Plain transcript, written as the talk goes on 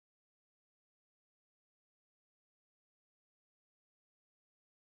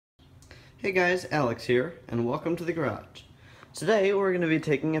Hey guys, Alex here, and welcome to the garage. Today we're going to be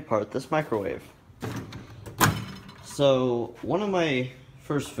taking apart this microwave. So, one of my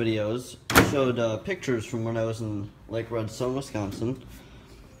first videos showed pictures from when I was in Lake Redstone, Wisconsin.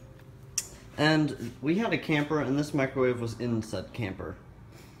 And we had a camper, and this microwave was in said camper.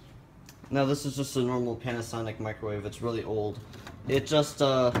 Now this is just a normal Panasonic microwave, it's really old. It just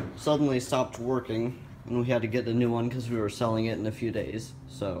suddenly stopped working, and we had to get a new one because we were selling it in a few days.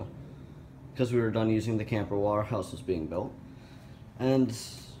 So, because we were done using the camper while our house was being built. And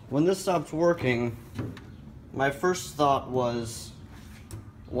when this stopped working, my first thought was,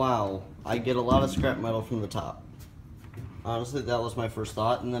 wow, I get a lot of scrap metal from the top. Honestly, that was my first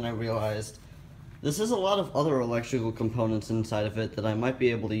thought, and then I realized this is a lot of other electrical components inside of it that I might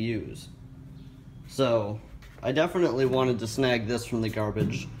be able to use. So, I definitely wanted to snag this from the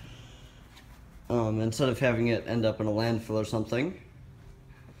garbage, instead of having it end up in a landfill or something.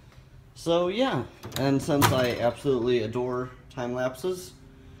 So yeah, and since I absolutely adore time lapses,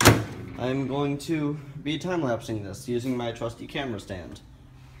 I'm going to be time lapsing this using my trusty camera stand,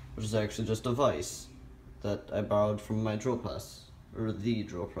 which is actually just a vise that I borrowed from my drill press, or the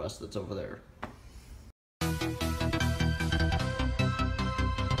drill press that's over there.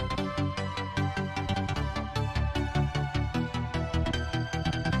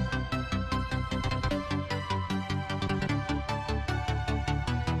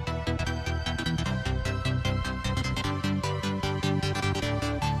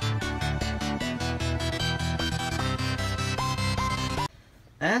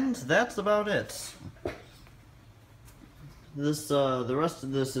 And that's about it. The rest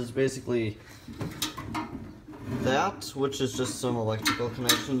of this is basically that, which is just some electrical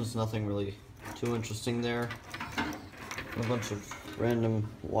connections, nothing really too interesting there. A bunch of random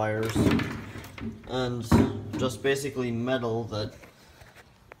wires, and just basically metal that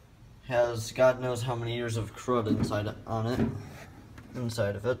has God knows how many years of crud inside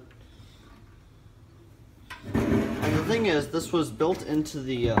of it. And the thing is, this was built into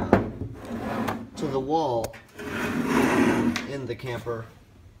the wall in the camper,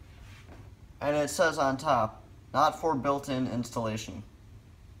 and it says on top, "Not for built-in installation."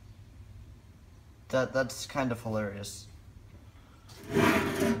 That's kind of hilarious.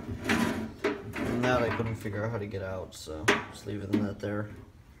 And that I couldn't figure out how to get out, so just leaving that there.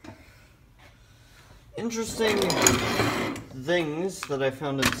 Interesting things that I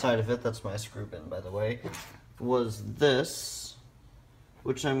found inside of it, that's my screw bin by the way, was this,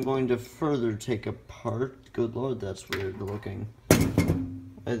 which I'm going to further take apart. Good lord, that's weird looking.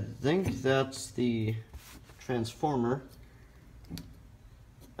 I think that's the transformer.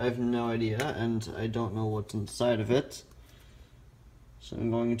 I have no idea, and I don't know what's inside of it. So I'm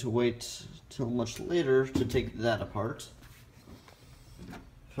going to wait till much later to take that apart.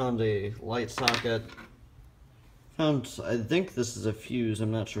 Found a light socket. I think this is a fuse,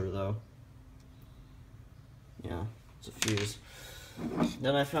 I'm not sure though. Yeah, it's a fuse.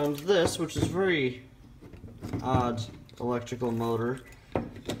 Then I found this, which is very odd electrical motor.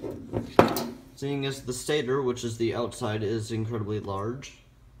 Seeing as the stator, which is the outside, is incredibly large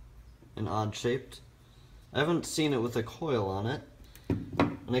and odd shaped. I haven't seen it with a coil on it,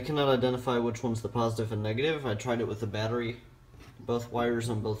 and I cannot identify which one's the positive and negative. I tried it with a battery, both wires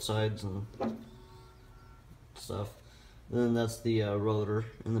on both sides and stuff. And then that's the rotor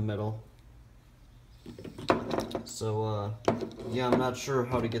in the middle. So, yeah, I'm not sure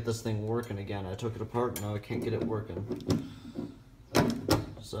how to get this thing working again. I took it apart, and now I can't get it working.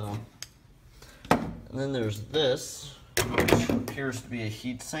 So, and then there's this, which appears to be a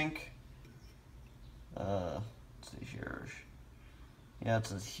heat sink. Let's see here. Yeah, it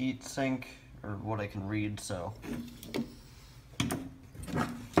says heat sink, or what I can read, so.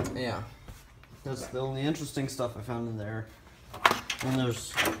 Yeah. That's the only interesting stuff I found in there. And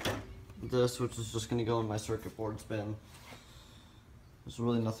there's this, which is just going to go in my circuit boards bin. There's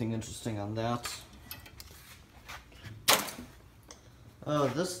really nothing interesting on that.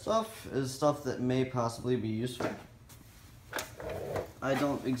 This stuff is stuff that may possibly be useful. I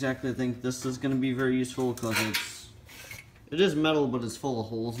don't exactly think this is going to be very useful because it is metal, but it's full of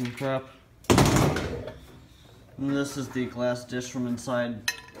holes and crap. And this is the glass dish from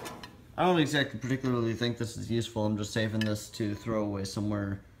inside. I don't exactly particularly think this is useful. I'm just saving this to throw away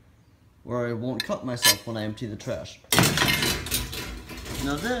somewhere where I won't cut myself when I empty the trash.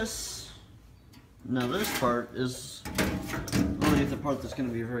 Now this part is really the part that's going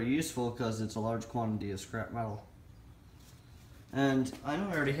to be very useful because it's a large quantity of scrap metal. And I know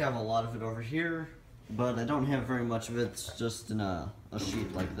I already have a lot of it over here, but I don't have very much of it. It's just in a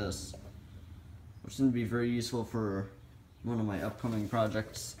sheet like this, which is going to be very useful for one of my upcoming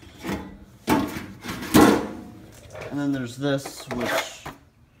projects. And then there's this, which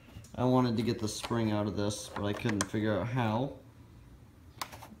I wanted to get the spring out of this, but I couldn't figure out how.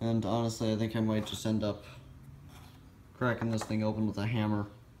 And honestly, I think I might just end up cracking this thing open with a hammer.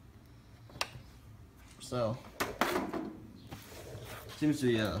 So, seems to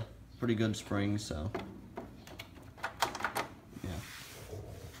be a pretty good spring, so yeah.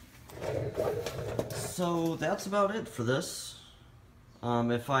 So that's about it for this.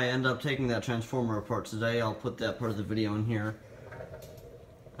 If I end up taking that transformer apart today, I'll put that part of the video in here.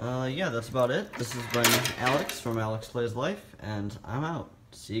 Yeah, that's about it. This has been Alex from Alex Plays Life, and I'm out.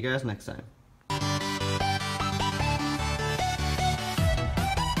 See you guys next time.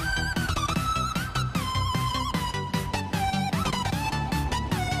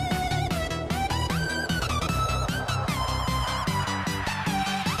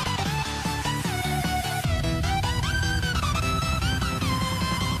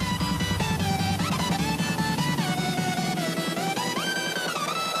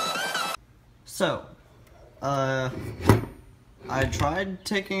 So, I tried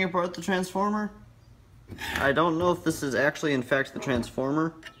taking apart the transformer. I don't know if this is actually in fact the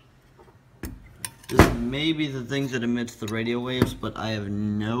transformer. This may be the thing that emits the radio waves, but I have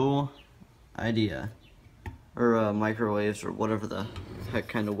no idea. Or microwaves, or whatever the heck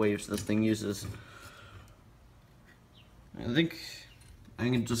kind of waves this thing uses. I think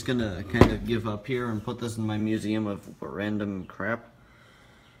I'm just gonna kind of give up here and put this in my museum of random crap.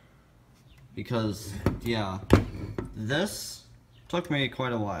 Because, yeah, this took me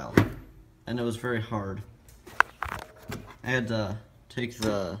quite a while, and it was very hard. I had to take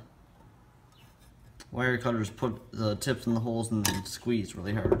the wire cutters, put the tips in the holes, and then squeeze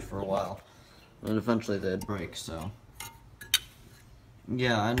really hard for a while. But eventually they'd break, so.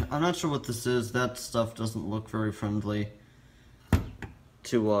 Yeah, I'm not sure what this is. That stuff doesn't look very friendly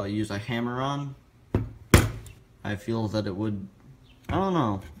to use a hammer on. I feel that it would, I don't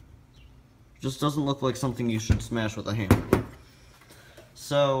know. Just doesn't look like something you should smash with a hammer.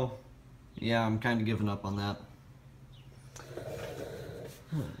 So, yeah, I'm kind of giving up on that.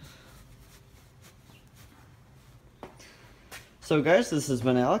 So guys, this has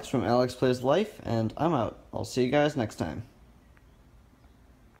been Alex from Alex Plays Life, and I'm out. I'll see you guys next time.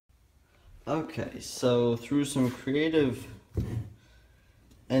 Okay, so through some creative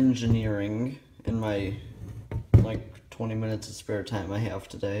engineering in my, like, 20 minutes of spare time I have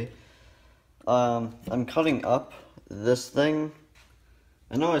today, I'm cutting up this thing.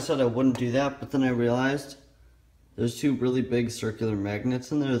 I know I said I wouldn't do that, but then I realized there's two really big circular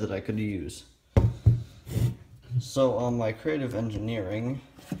magnets in there that I could use. So on my creative engineering,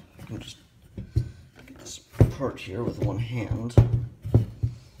 I can just get this part here with one hand.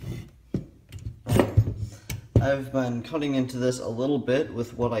 I've been cutting into this a little bit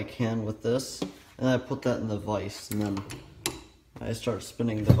with what I can with this, and I put that in the vise, and then I start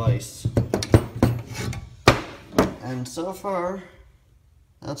spinning the vise. And so far,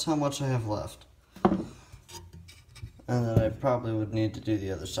 that's how much I have left. And then I probably would need to do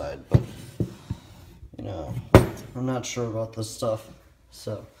the other side, but, you know, I'm not sure about this stuff.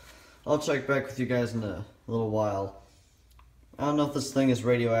 So, I'll check back with you guys in a little while. I don't know if this thing is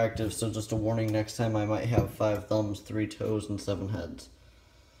radioactive, so just a warning, next time I might have 5 thumbs, 3 toes, and 7 heads.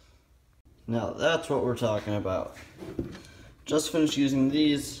 Now, that's what we're talking about. Just finished using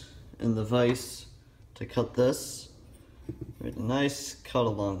these in the vise to cut this. Nice cut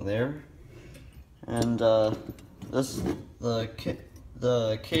along there. And the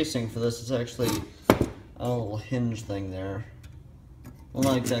casing for this is actually a little hinge thing there. Well,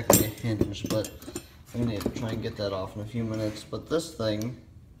 not exactly a hinge, but I'm gonna try and get that off in a few minutes. But this thing,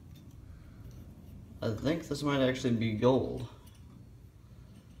 I think this might actually be gold.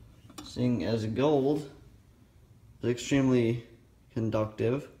 Seeing as gold is extremely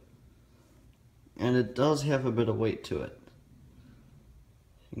conductive, and it does have a bit of weight to it.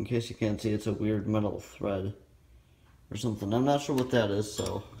 In case you can't see, it's a weird metal thread or something. I'm not sure what that is,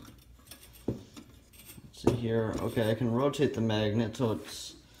 so let's see here. Okay, I can rotate the magnet so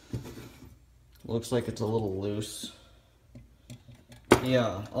it's looks like it's a little loose.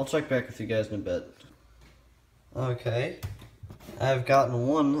 Yeah, I'll check back with you guys in a bit. Okay, I've gotten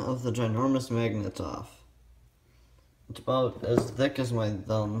one of the ginormous magnets off. It's about as thick as my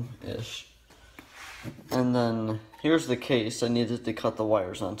thumb-ish. And then here's the case. I needed to cut the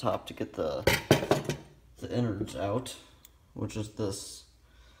wires on top to get the innards out, which is this.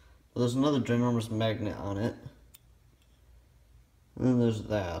 There's another ginormous magnet on it. And then there's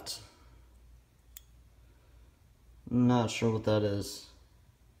that. Not sure what that is.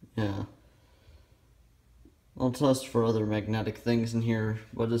 Yeah. I'll test for other magnetic things in here,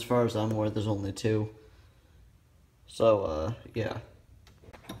 but as far as I'm aware, there's only 2. So, yeah.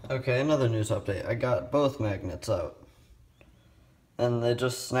 Okay, another news update. I got both magnets out. And they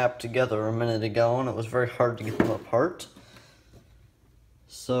just snapped together a minute ago, and it was very hard to get them apart.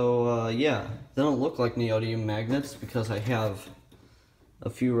 So, yeah, they don't look like neodymium magnets because I have a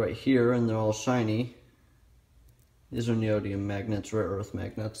few right here, and they're all shiny. These are neodymium magnets, rare earth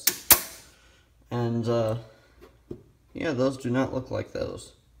magnets. And, yeah, those do not look like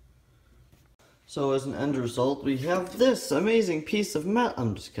those. So as an end result, we have this amazing piece of metal.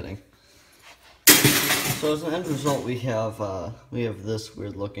 I'm just kidding. So as an end result, we have this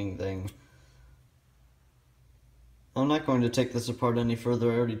weird looking thing. I'm not going to take this apart any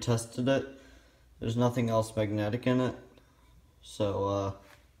further. I already tested it. There's nothing else magnetic in it. So,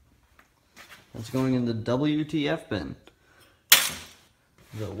 it's going in the WTF bin.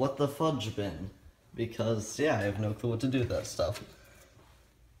 The what the fudge bin. Because, yeah, I have no clue what to do with that stuff.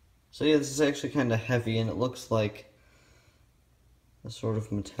 So yeah, this is actually kind of heavy, and it looks like a sort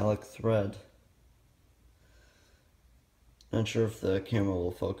of metallic thread. Not sure if the camera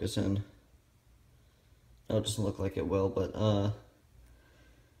will focus in. No, it doesn't look like it will, but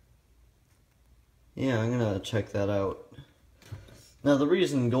yeah, I'm gonna check that out. Now, the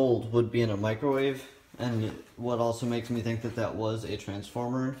reason gold would be in a microwave, and what also makes me think that that was a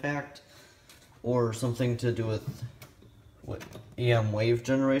transformer, in fact, or something to do with EM wave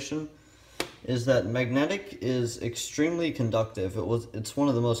generation, is that magnetic is extremely conductive. It's one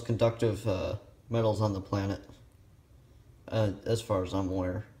of the most conductive metals on the planet, as far as I'm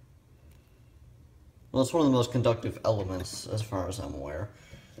aware. Well, it's one of the most conductive elements, as far as I'm aware.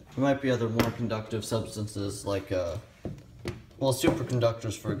 There might be other more conductive substances, like, well,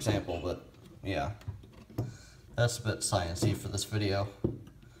 superconductors, for example, but, yeah. That's a bit sciencey for this video.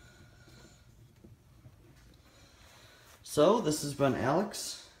 So, this has been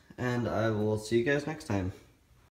Alex, and I will see you guys next time.